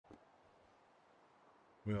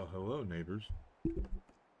Well, hello, neighbors.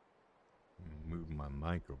 Move my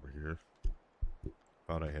mic over here.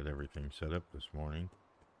 Thought I had everything set up this morning.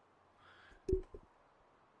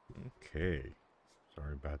 Okay.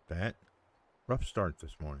 Sorry about that. Rough start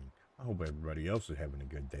this morning. I hope everybody else is having a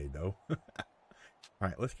good day, though.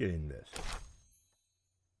 Alright, let's get into this.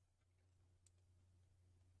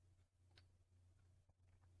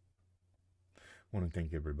 I want to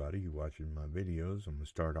thank everybody who watches my videos. I'm going to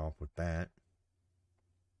start off with that.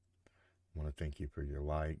 I want to thank you for your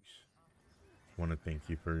likes. I want to thank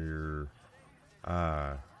you for your,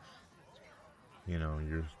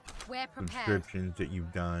 your subscriptions that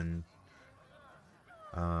you've done.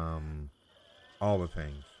 All the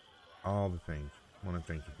things. I want to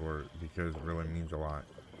thank you for it because it really means a lot.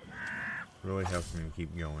 It really helps me to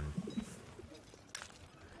keep going.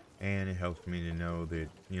 And it helps me to know that,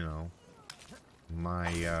 my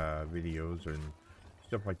videos and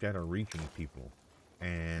stuff like that are reaching people.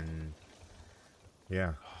 And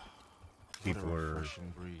yeah, people are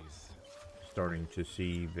starting to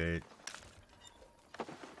see that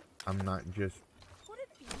I'm not just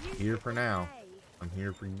here for now. I'm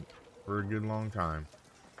here for a good long time.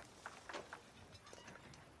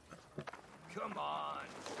 Come on.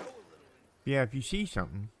 Yeah, if you see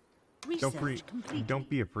something, don't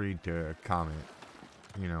be afraid to comment.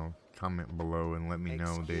 Comment below and let me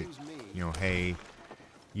know that, hey,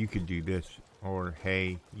 you could do this, or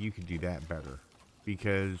hey, you could do that better.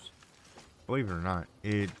 Because, believe it or not,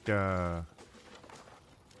 it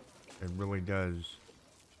really does.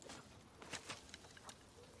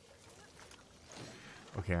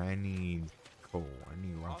 Okay, I need coal. I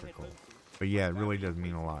need lots of coal. But yeah, it really does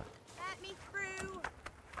mean a lot. Let me through.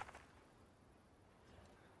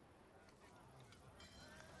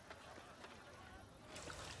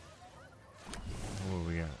 What do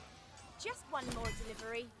we got? Just one more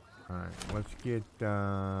delivery. Alright, let's get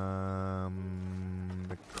the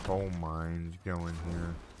coal mines going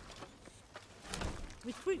here.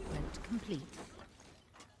 Recruitment complete.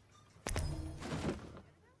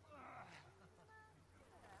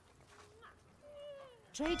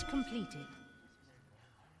 Trade completed.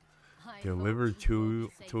 Deliver tool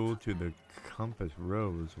to the Compass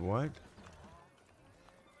Rose. What?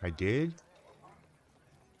 I did?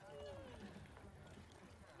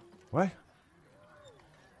 What?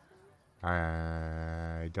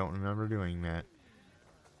 I don't remember doing that.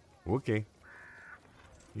 Okay.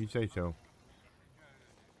 You say so.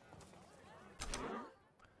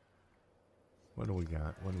 What do we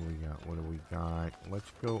got? What do we got? What do we got?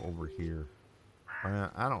 Let's go over here.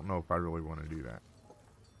 I don't know if I really want to do that.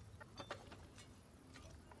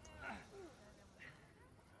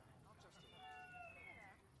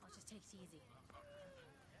 I'll just take it easy.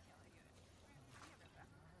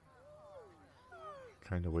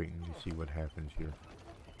 Kind of waiting to see what happens here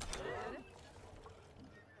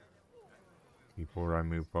before I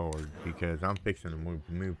move forward, because I'm fixing to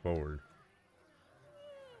move forward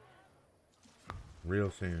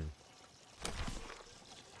real soon.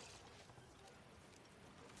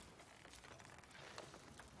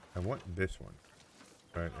 I want this one,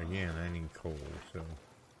 but again, I need coal, so.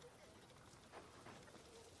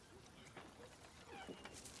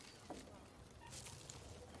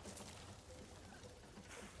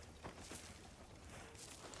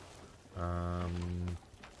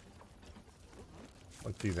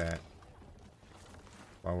 Let's do that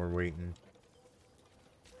while we're waiting.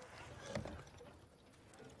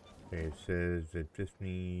 Okay, it says that this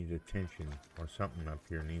needs attention, or something up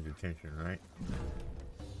here needs attention, right?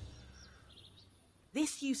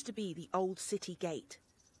 This used to be the old city gate.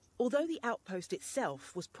 Although the outpost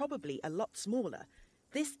itself was probably a lot smaller,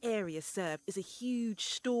 this area served as a huge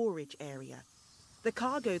storage area. The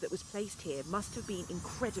cargo that was placed here must have been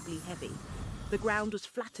incredibly heavy. The ground was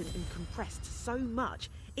flattened and compressed so much,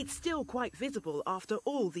 it's still quite visible after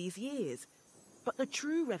all these years. But the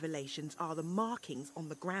true revelations are the markings on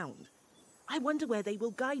the ground. I wonder where they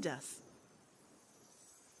will guide us.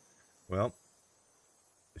 Well,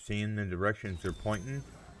 seeing the directions they're pointing,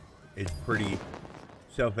 it's pretty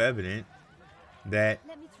self-evident that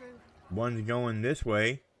one's going this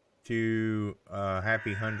way to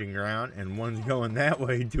happy hunting ground, and one's going that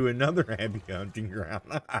way to another happy hunting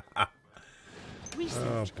ground.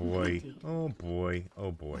 Oh boy, oh boy,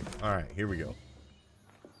 oh boy. Alright, here we go.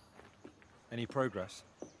 Any progress?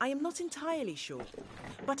 I am not entirely sure,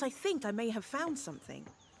 but I think I may have found something.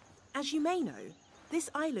 As you may know, this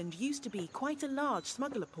island used to be quite a large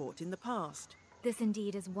smuggler port in the past. This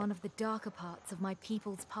indeed is one of the darker parts of my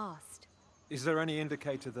people's past. Is there any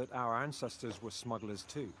indicator that our ancestors were smugglers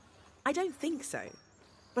too? I don't think so,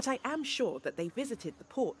 but I am sure that they visited the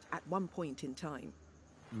port at one point in time.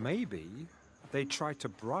 Maybe they tried to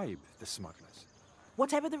bribe the smugglers.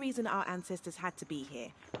 Whatever the reason our ancestors had to be here,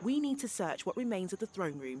 we need to search what remains of the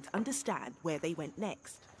throne room to understand where they went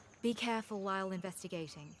next. Be careful while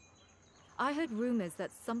investigating. I heard rumors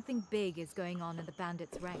that something big is going on in the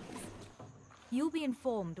bandits' ranks. You'll be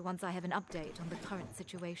informed once I have an update on the current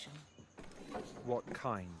situation. What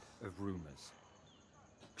kind of rumors?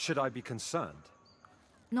 Should I be concerned?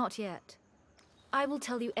 Not yet. I will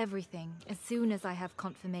tell you everything as soon as I have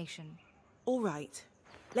confirmation. All right.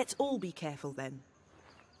 Let's all be careful then.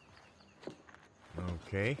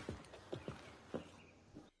 Okay.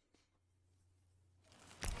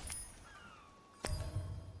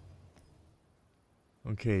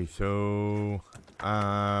 Okay, so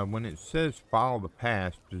when it says follow the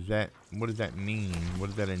path, what does that mean? What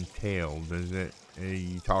does that entail? Are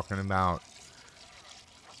you talking about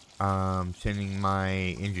sending my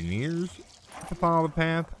engineers to follow the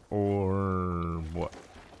path, or what?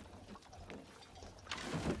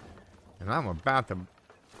 And I'm about to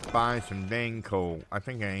buy some dang coal. I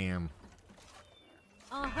think I am.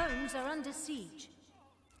 Our homes are under siege.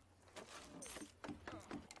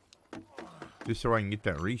 Just so I can get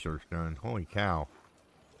that research done. Holy cow.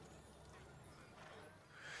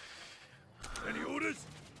 Any orders?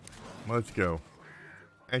 Let's go.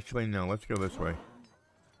 Actually, no. Let's go this way.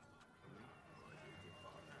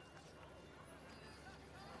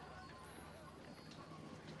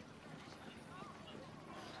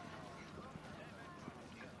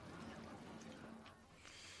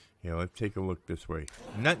 Yeah, let's take a look this way.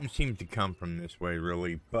 Nothing seems to come from this way,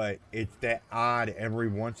 really, but it's that odd every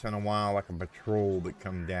once in a while, like a patrol that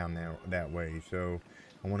comes down that way. So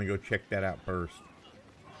I want to go check that out first.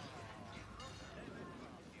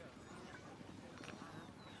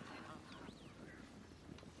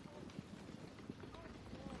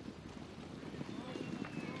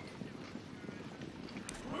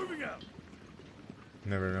 Moving out.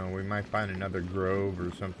 Never know, we might find another grove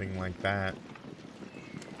or something like that.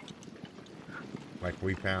 Like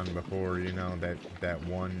we found before, you know,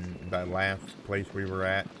 that last place we were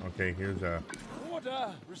at. Okay, here's a...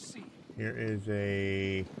 Order received. Here is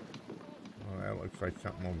a... Oh, that looks like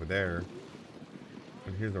something over there.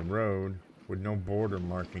 And here's a road with no border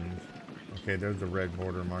markings. Okay, there's a red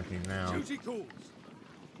border marking now. Duty calls.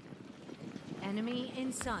 Enemy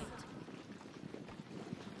in sight.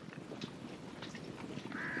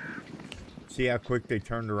 See how quick they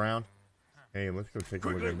turned around? Hey, let's go take a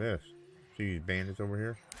look at this. See these bandits over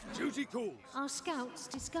here? Duty calls. Our scouts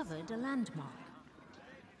discovered a landmark.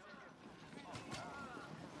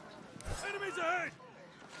 Enemies ahead.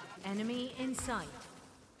 Enemy in sight.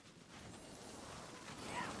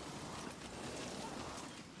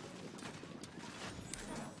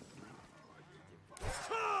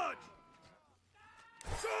 Charge!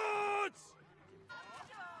 Charge!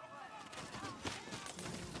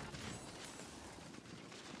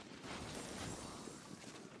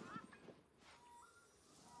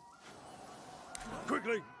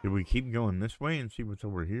 Quickly. Did we keep going this way and see what's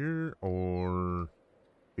over here? Or...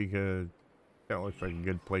 Because that looks like a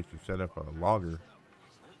good place to set up a logger.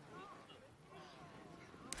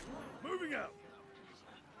 Moving out.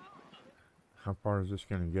 How far is this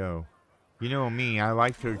going to go? You know me, I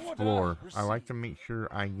like to explore. I like to make sure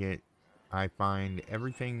I find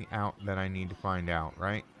everything out that I need to find out,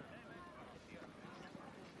 right?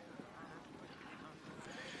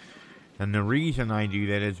 And the reason I do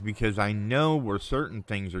that is because I know where certain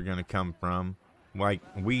things are going to come from. Like,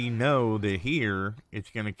 we know that here, it's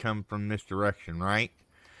going to come from this direction, right?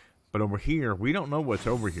 But over here, we don't know what's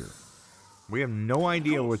over here. We have no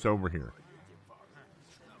idea what's over here.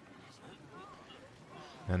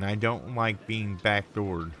 And I don't like being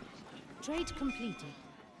backdoored. Trade completed.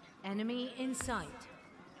 Enemy in sight.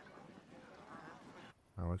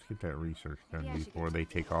 Now, let's get that research done before they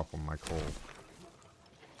take off on my coal.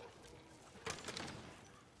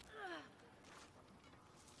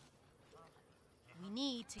 We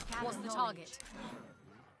need to gather What's the knowledge. target?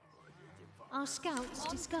 Our scouts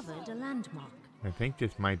discovered a landmark. I think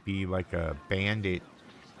this might be like a bandit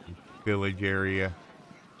village area.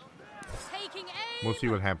 Taking aim. We'll see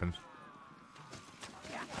what happens.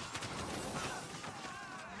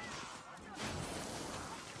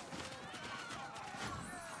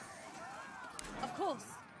 Of course.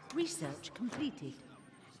 Research completed.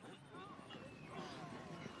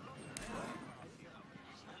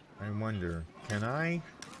 I wonder, can I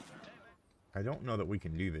don't know that we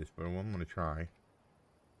can do this, but I'm going to try.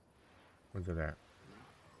 Where's it at?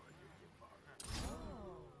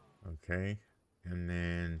 Okay, and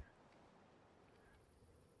then...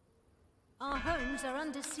 Our homes are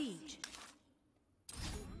under siege.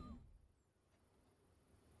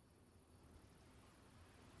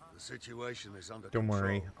 situation is under Don't control.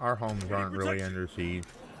 worry, our homes aren't really under siege.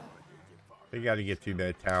 They got to get to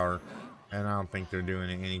that tower, and I don't think they're doing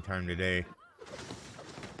it anytime today.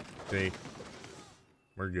 See,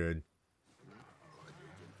 we're good.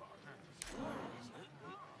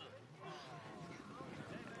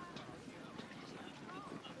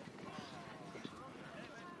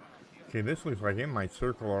 Okay, this looks like it might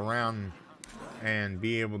circle around and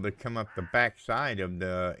be able to come up the back side of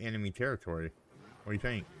the enemy territory. What do you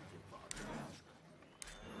think?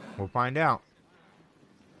 We'll find out.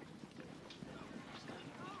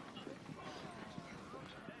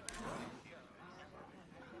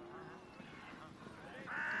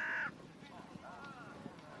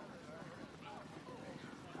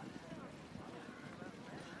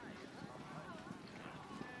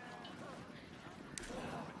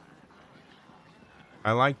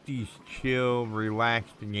 I like these chill,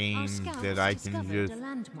 relaxed games that I can just,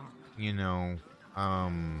 you know, I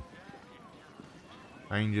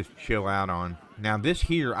can just chill out on. Now this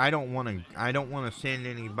here, I don't want to send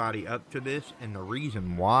anybody up to this, and the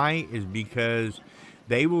reason why is because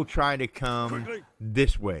they will try to come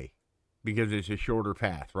this way because it's a shorter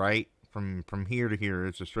path, right? From here to here,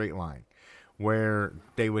 it's a straight line where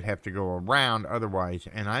they would have to go around otherwise,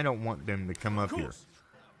 and I don't want them to come up here.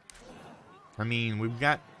 I mean, we've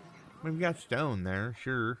got stone there,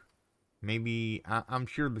 sure. Maybe I'm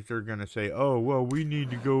sure that they're gonna say, "Oh, well, we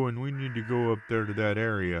need to go up there to that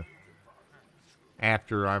area."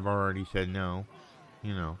 After I've already said no,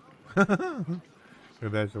 you know. So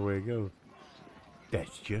that's the way it goes.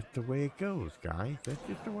 That's just the way it goes, guys. That's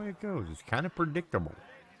just the way it goes. It's kind of predictable.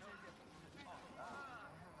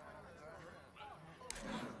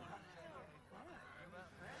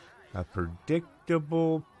 A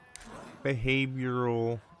predictable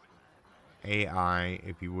behavioral AI,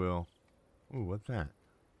 if you will. Ooh, what's that?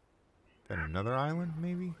 Is that another island,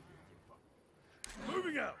 maybe?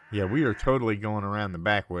 Moving out. Yeah, we are totally going around the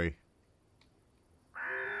back way.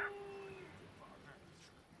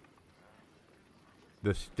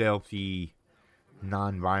 The stealthy,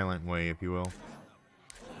 non-violent way, if you will.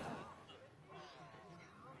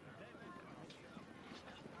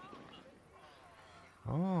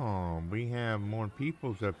 Oh, we have more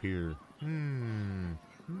peoples up here.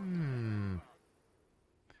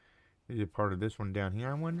 Is it part of this one down here,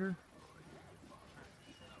 I wonder?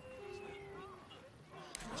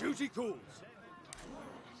 Duty calls.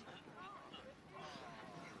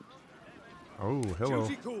 Oh, hello.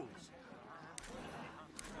 Duty calls.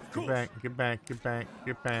 Get back, get back, get back,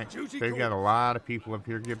 get back. Duty They've got a lot of people up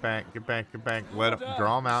here. Get back, get back, get back. Let them,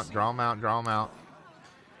 draw them out, draw them out, draw them out.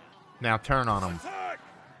 Now turn on them. Attack!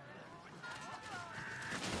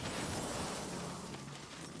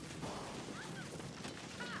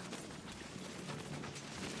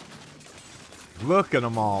 Look at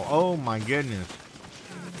them all. Oh my goodness.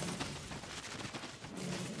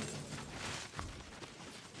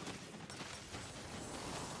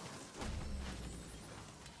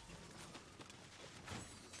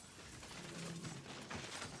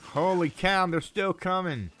 Holy cow, they're still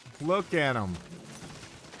coming. Look at them.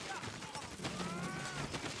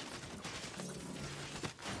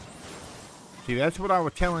 See, that's what I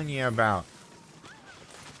was telling you about.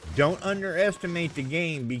 Don't underestimate the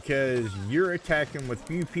game because you're attacking with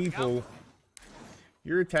few people.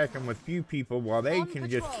 You're attacking with few people while they can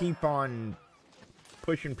just keep on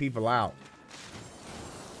pushing people out.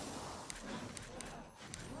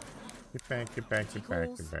 Get back, get back, get back,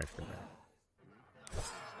 get back, get back.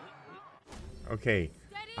 Okay,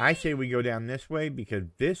 I say we go down this way because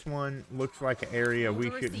this one looks like an area we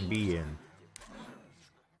shouldn't be in.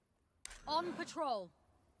 On patrol.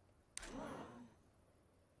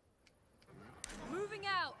 Moving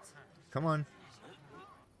out. Come on.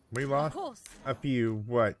 We lost a few.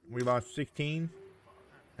 What? We lost 16?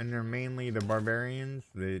 And they're mainly the barbarians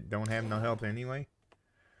that don't have no health anyway?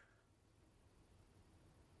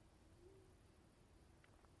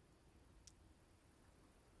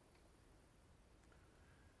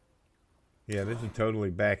 Yeah, this is totally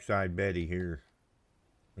backside Betty here.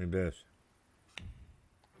 Look at this.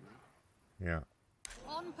 Yeah.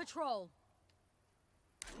 On patrol.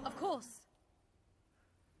 Of course.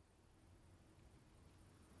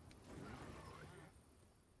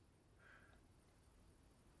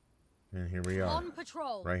 And here we are. On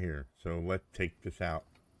patrol. Right here. So let's take this out.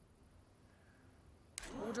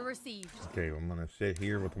 Order received. Okay, I'm going to sit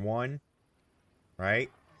here with one.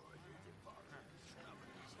 Right?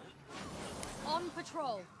 On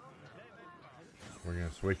patrol. We're going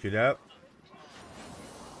to switch it up.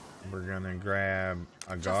 We're going to grab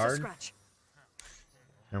a guard.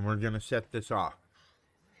 And we're going to set this off.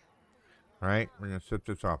 Alright, we're gonna set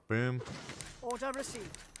this off. Boom. Order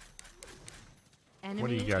received. What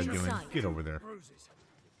are you guys doing? Get over there. Bruises.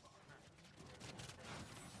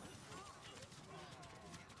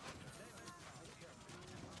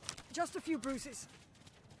 Just a few bruises.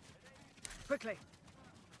 Quickly.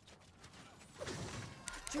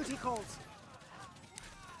 Duty calls.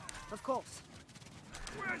 Of course.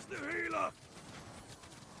 Where's the healer?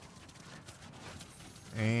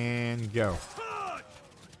 And go. Charge!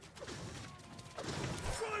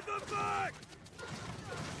 Drive them back!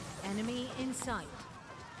 Enemy in sight.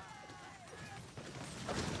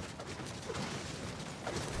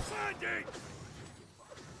 Bandits!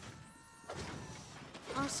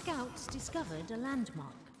 Our scouts discovered a landmark.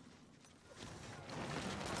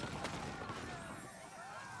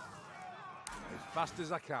 As fast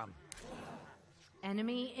as I can.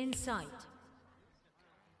 Enemy in sight.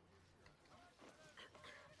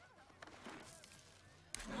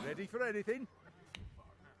 Ready for anything?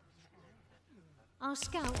 Our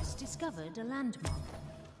scouts discovered a landmark.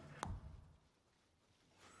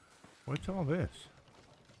 What's all this?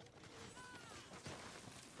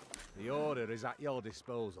 The order is at your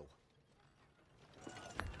disposal.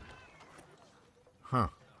 Huh.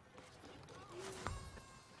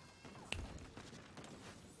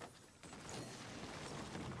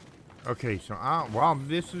 Okay, so while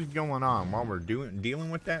this is going on, while we're dealing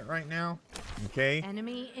with that right now, okay,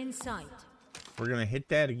 Enemy in sight. we're gonna hit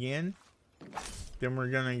that again. Then we're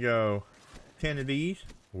gonna go 10 of these.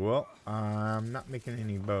 Well, I'm not making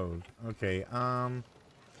any bows. Okay,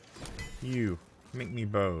 you make me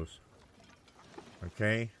bows.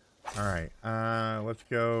 Okay, all right. Let's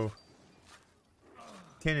go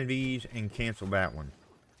 10 of these and cancel that one.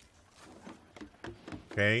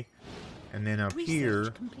 Okay, and then up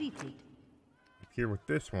here, Completed. here with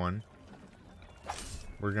this one,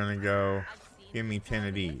 we're gonna go. Give me 10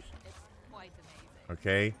 of these.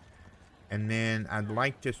 Okay, and then I'd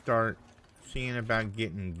like to start seeing about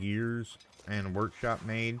getting gears and a workshop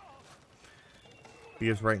made,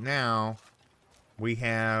 because right now we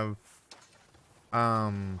have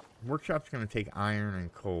workshop's going to take iron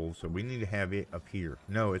and coal, so we need to have it up here.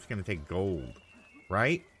 No, it's going to take gold,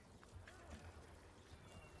 right?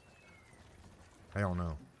 I don't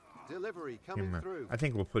know. Delivery coming through. I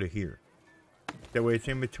think we'll put it here. That way it's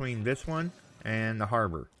in between this one and the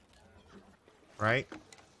harbor. Right?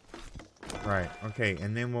 Right. Okay,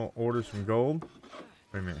 and then we'll order some gold.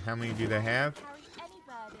 Wait a minute. How many do they have?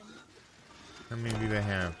 How many do they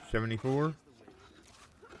have? 74?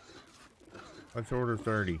 Let's order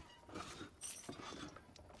 30.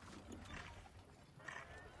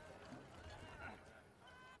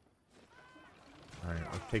 Alright,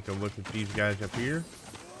 let's take a look at these guys up here.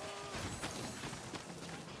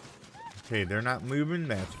 Okay, they're not moving.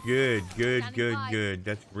 That's good. Good, good, good.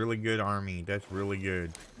 That's really good, army. That's really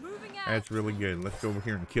good. That's really good. Let's go over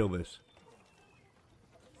here and kill this.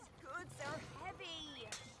 Goods are heavy.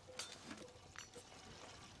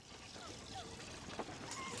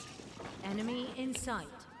 Enemy in sight.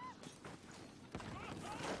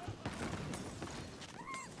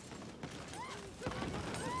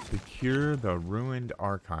 Secure the ruined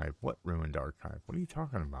archive. What ruined archive? What are you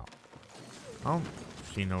talking about? I don't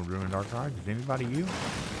see no ruined archive. Is anybody you?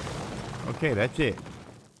 Okay, that's it.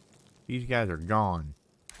 These guys are gone.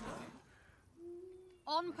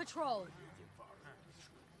 On patrol.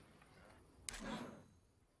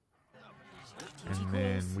 And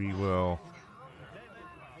then we will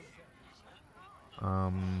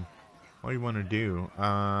what do you want to do?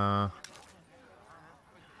 What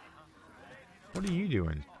are you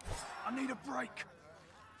doing? I need a break.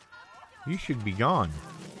 You should be gone.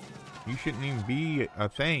 You shouldn't even be a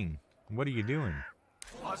thing. What are you doing?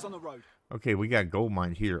 Eyes on the road. Okay, we got gold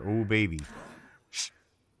mines here. Oh, baby. Shh.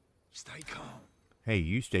 Stay calm. Hey,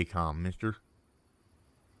 you stay calm, mister.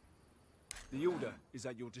 The order is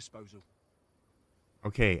at your disposal.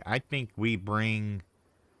 Okay, I think we bring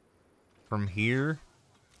from here,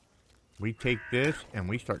 we take this and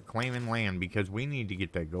we start claiming land because we need to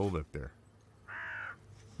get that gold up there.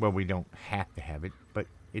 Well, we don't have to have it, but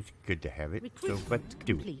it's good to have it. So let's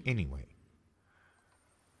do it anyway.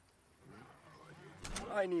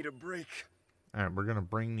 I need a break. All right, we're going to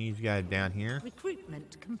bring these guys down here.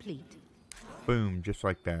 Recruitment complete. Boom, just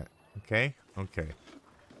like that. Okay? Okay.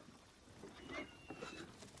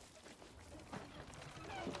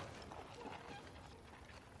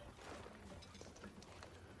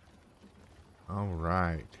 All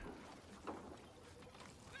right.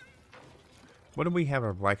 What do we have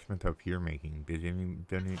our blacksmith up here making? Do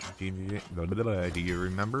you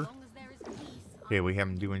remember? Okay, we have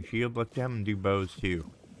them doing shield. Let's have them do bows too.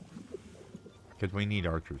 Because we need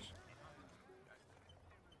archers.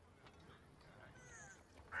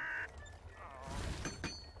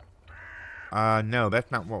 No,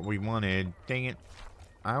 that's not what we wanted. Dang it.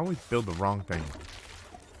 I always build the wrong thing.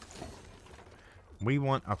 We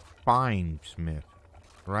want a fine smith,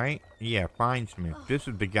 right? Yeah, fine smith. This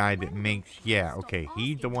is the guy that makes, yeah, okay.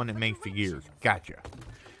 He's the one that makes the gears. Gotcha.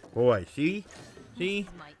 Boy, see? See?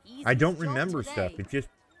 I don't remember stuff.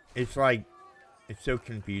 It's like, it's so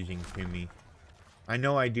confusing to me. I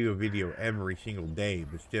know I do a video every single day,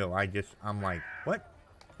 but still, I'm like, what?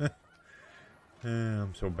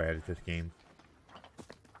 I'm so bad at this game.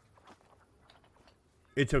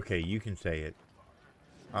 It's okay, you can say it.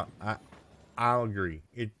 I'll agree.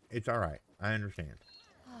 It's alright. I understand.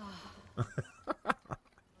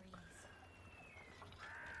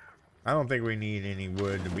 I don't think we need any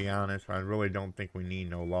wood, to be honest. I really don't think we need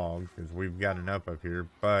no logs, because we've got enough up here.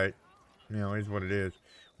 But, you know, it is what it is.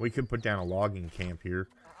 We could put down a logging camp here.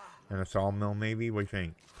 And a sawmill, maybe. What do you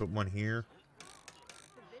think? Put one here.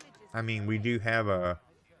 I mean, we do have a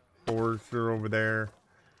forester over there.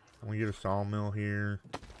 We get a sawmill here.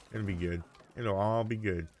 It'll be good. It'll all be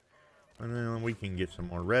good. And then we can get some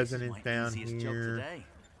more residents down here.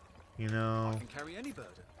 You know. I can carry any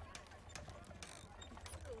burden.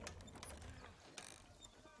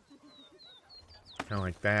 Kind of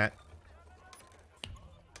like that.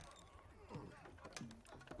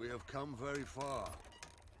 We have come very far.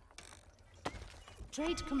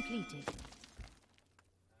 Trade completed.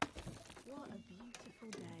 What a beautiful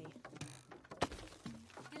day.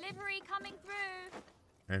 Delivery coming through.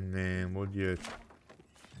 And then we'll just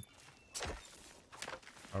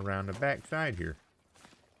around the back side here.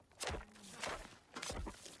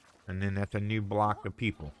 And then that's a new block of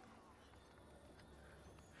people.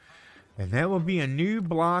 And that will be a new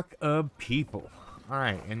block of people.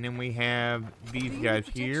 Alright, and then we have these guys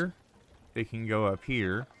here. They can go up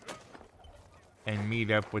here and meet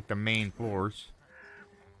up with the main force.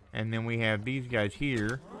 And then we have these guys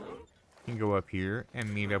here. Can go up here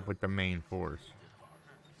and meet up with the main force.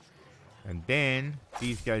 And then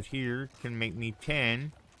these guys here can make me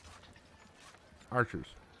 10 archers.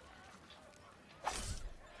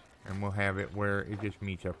 And we'll have it where it just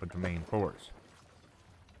meets up with the main force.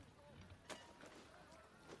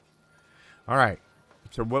 Alright,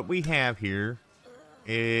 so what we have here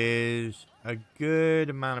is a good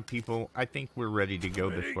amount of people. I think we're ready to go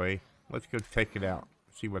this way. Let's go check it out.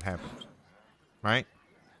 See what happens. Right?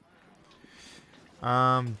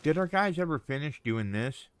 Did our guys ever finish doing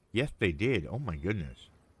this? Yes, they did. Oh my goodness.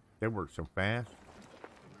 They worked so fast.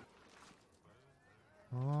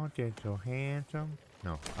 Oh, they're so handsome.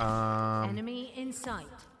 No. Enemy in sight.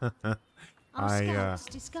 Our scouts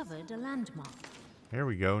discovered a landmark. There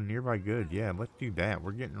we go. Nearby good. Yeah, let's do that.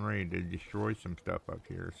 We're getting ready to destroy some stuff up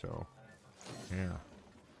here, so yeah.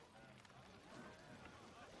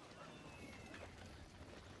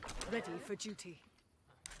 Ready for duty.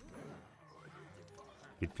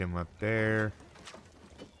 Get them up there.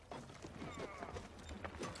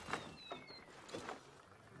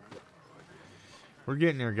 We're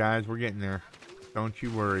getting there, guys. We're getting there. Don't you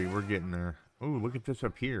worry. We're getting there. Ooh, look at this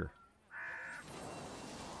up here.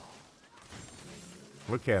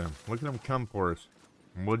 Look at them. Look at them come for us.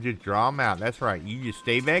 And we'll just draw them out. That's right. You just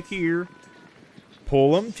stay back here.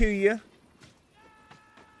 Pull them to you.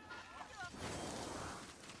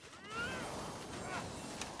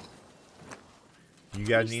 You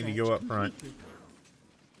guys need to go up front.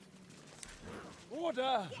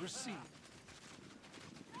 Order received.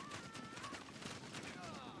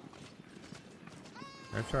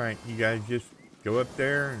 That's right. You guys just go up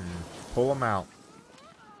there and pull them out.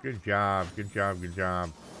 Good job. Good job. Good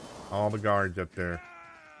job. All the guards up there.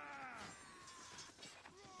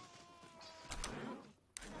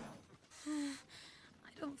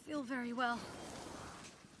 I don't feel very well.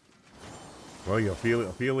 Well, you'll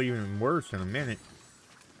feel even worse in a minute.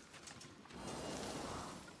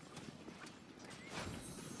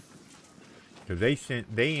 Because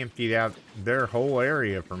they emptied out their whole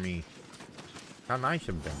area for me. How nice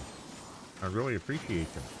of them. I really appreciate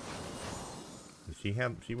them.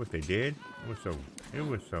 See what they did? It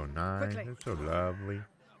was so nice. Quickly. It was so lovely.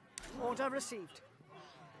 Order received.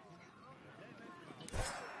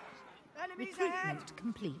 Enemies ahead. Recruitment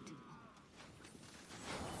complete.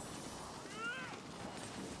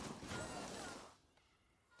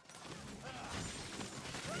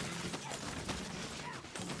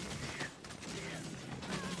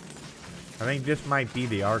 I think this might be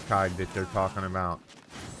the archive that they're talking about.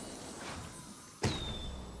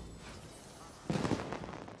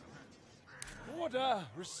 Order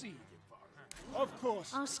received. Of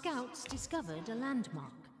course. Our scouts discovered a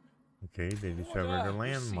landmark. Okay, they discovered a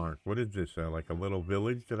landmark. What is this? Like a little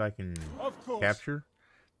village that I can capture?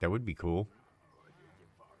 That would be cool.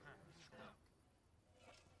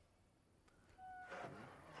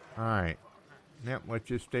 Alright. Yep, let's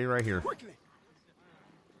just stay right here. Quickly.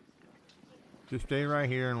 Just stay right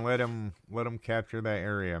here and let them capture that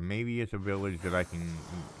area. Maybe it's a village that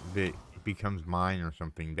that becomes mine or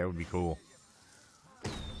something. That would be cool.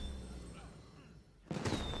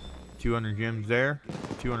 200 gems there,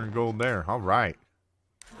 200 gold there. All right.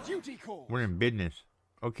 Duty call. We're in business.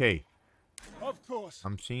 Okay. Of course.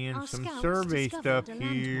 I'm seeing Our some scouts survey discovered stuff a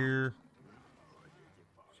landmark. here.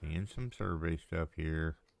 Seeing some survey stuff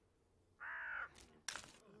here.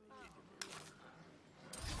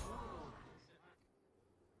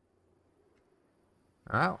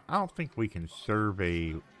 I don't think we can survey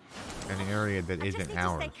an area that isn't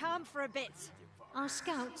ours. Stay calm for a bit. Our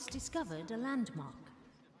scouts discovered a landmark.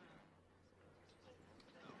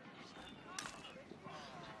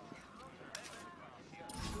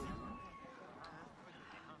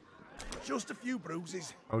 Just a few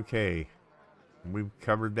bruises. Okay. We've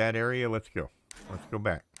covered that area. Let's go. Let's go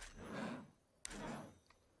back.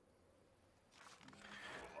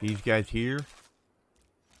 These guys here.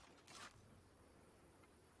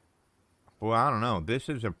 Well, I don't know. This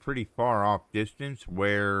is a pretty far off distance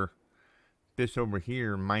where this over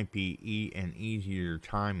here might be an easier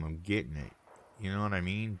time of getting it. You know what I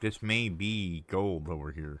mean? This may be gold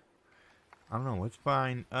over here. I don't know. Let's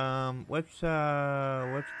find. Let's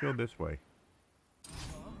go this way.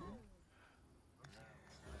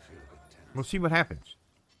 We'll see what happens.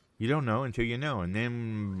 You don't know until you know, and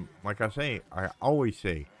then, like I always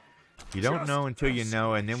say, you don't know until you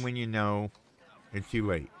know, and then when you know, it's too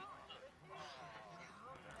late.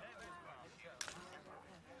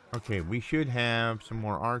 Okay, we should have some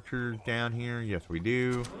more archers down here. Yes, we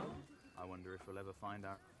do. I wonder if we'll ever find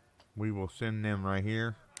out. We will send them right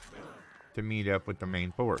here to meet up with the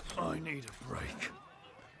main force. I need a break.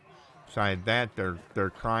 Besides that, they're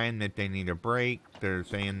crying that they need a break. They're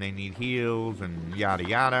saying they need heals and yada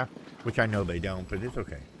yada, which I know they don't, but it's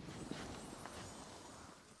okay.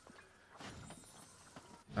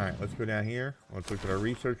 All right, let's go down here. Let's look at our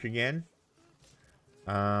research again.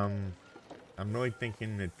 I'm really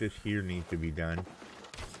thinking that this here needs to be done.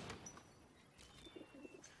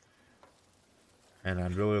 And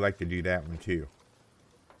I'd really like to do that one too.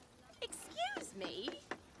 Excuse me?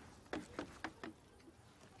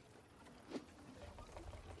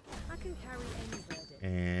 I can carry any burden.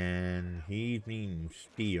 And he's needing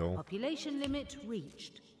steel. Population limit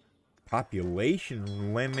reached.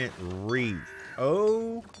 Population limit reached. Okay.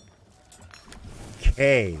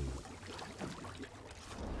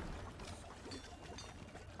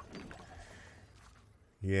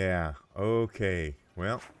 Yeah, okay.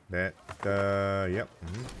 Well, that, yep,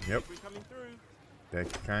 yep.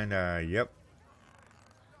 That's kinda, yep.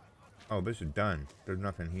 Oh, this is done. There's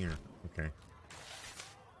nothing here. Okay.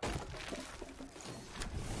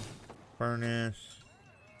 Furnace.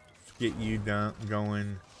 Let's get you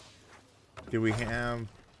going. Do we have...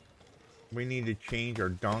 We need to change our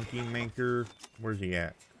donkey maker. Where's he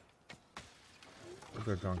at? Where's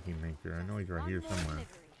our donkey maker? I know he's right here somewhere.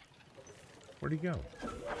 Where'd he go?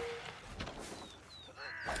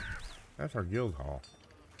 That's our guild hall.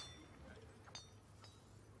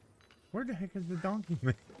 Where the heck is the donkey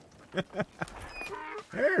maker?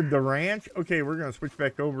 There's the ranch. Okay, we're going to switch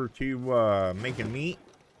back over to making meat.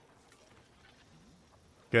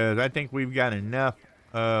 Because I think we've got enough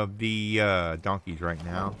of the donkeys right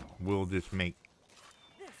now. We'll just make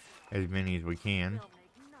as many as we can.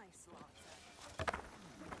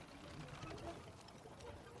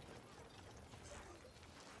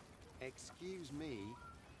 Excuse me.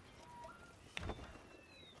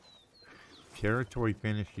 Territory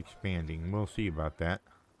finished expanding. We'll see about that.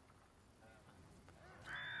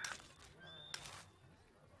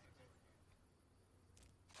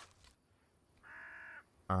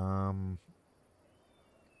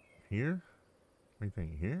 Here? What do you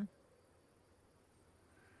think? Here?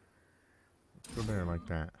 Let's go there like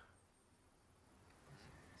that.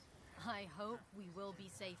 I hope we will be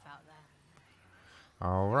safe out there.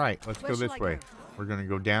 Alright, let's go this way. We're going to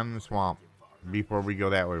go down the swamp. Before we go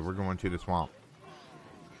that way, we're going to the swamp.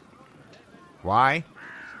 Why?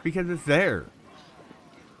 Because it's there.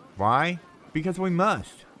 Why? Because we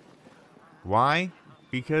must. Why?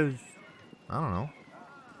 Because, I don't know.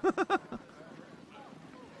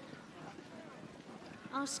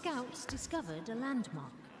 Our scouts discovered a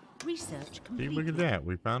landmark. Research See, complete. look at that.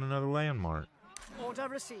 We found another landmark. Order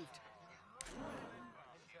received.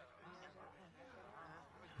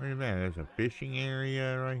 Look at that. There's a fishing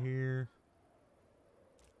area right here.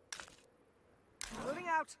 Moving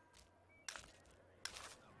out.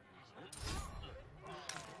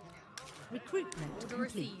 Recruitment Order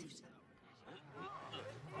complete. received.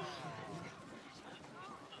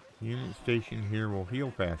 Unit station here will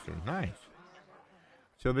heal faster. Nice.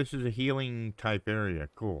 So this is a healing type area.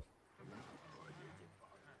 Cool.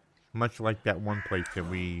 Much like that one place that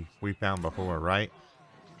we found before, right?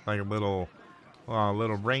 Like a little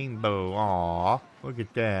rainbow. Aw, look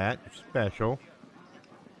at that. Special.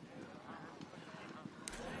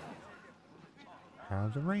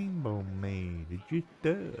 How's a rainbow made? It just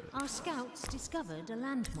does. Our scouts discovered a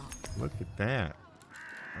landmark. Look at that.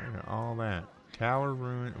 Look at all that. Tower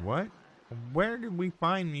ruin. What? Where did we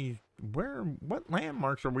find these? What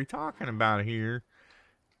landmarks are we talking about here?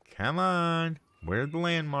 Come on. Where's the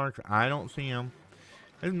landmarks? I don't see them.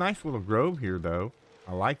 There's a nice little grove here, though.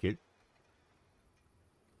 I like it.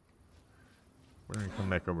 We're going to come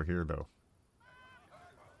back over here, though.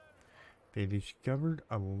 They discovered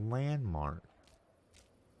a landmark.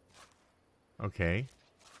 Okay.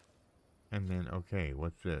 And then, okay,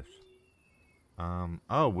 what's this?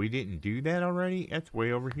 Oh, we didn't do that already? That's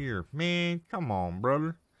way over here. Man, come on,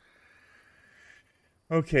 brother.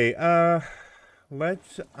 Okay,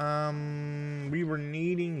 let's, we were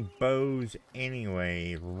needing bows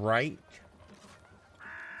anyway, right?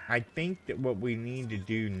 I think that what we need to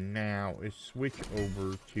do now is switch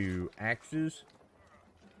over to axes.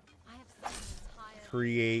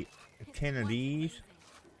 Create 10 of these.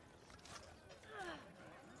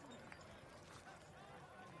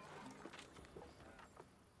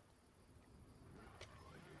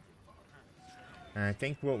 And I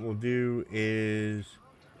think what we'll do is,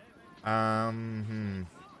 I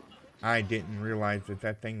didn't realize that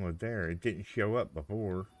that thing was there. It didn't show up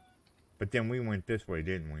before. But then we went this way,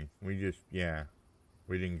 didn't we? We just, yeah,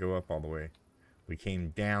 we didn't go up all the way. We came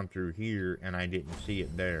down through here, and I didn't see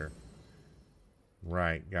it there.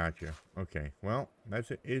 Right, gotcha. Okay, well,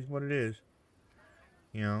 that's it, is what it is.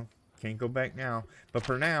 You know, can't go back now. But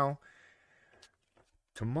for now,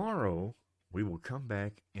 tomorrow, we will come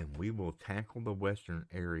back and we will tackle the western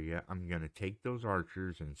area. I'm going to take those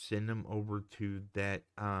archers and send them over to that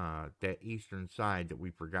that eastern side that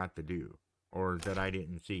we forgot to do. Or that I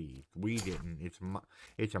didn't see. We didn't.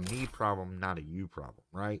 It's a me problem, not a you problem.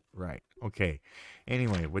 Right? Right. Okay.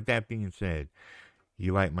 Anyway, with that being said,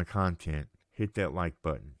 you like my content, hit that like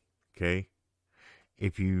button. Okay?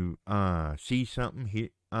 If you see something,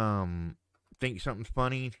 think something's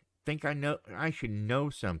funny, think I should know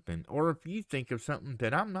something, or if you think of something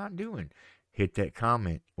that I'm not doing, hit that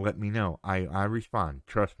comment. Let me know. I respond.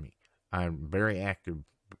 Trust me. I'm very active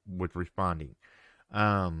with responding.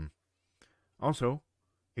 Also,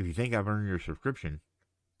 if you think I've earned your subscription,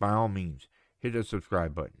 by all means, hit the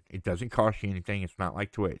subscribe button. It doesn't cost you anything. It's not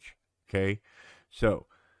like Twitch. Okay? So,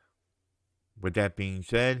 with that being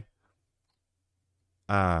said,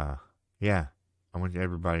 yeah, I want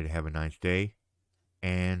everybody to have a nice day.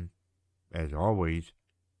 And, as always,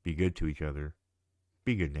 be good to each other.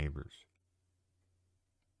 Be good neighbors.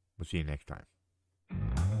 We'll see you next time.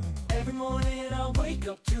 Every morning I wake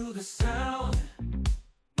up to the sound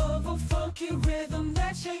of a funky rhythm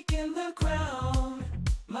that's shaking the ground.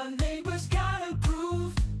 My neighbor's got a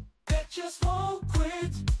groove that just won't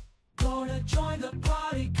quit. Gonna join the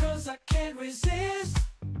party cause I can't resist.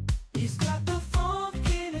 He's got the funk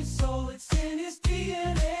in his soul, it's in his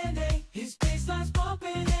DNA. His bassline's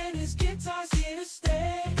bumping and his guitar's here to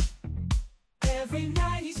stay. Every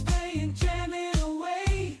night he's playing, jamming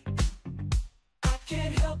away. I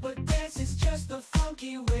can't help but dance, it's just the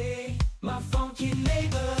funky way. My funky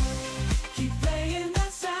neighbor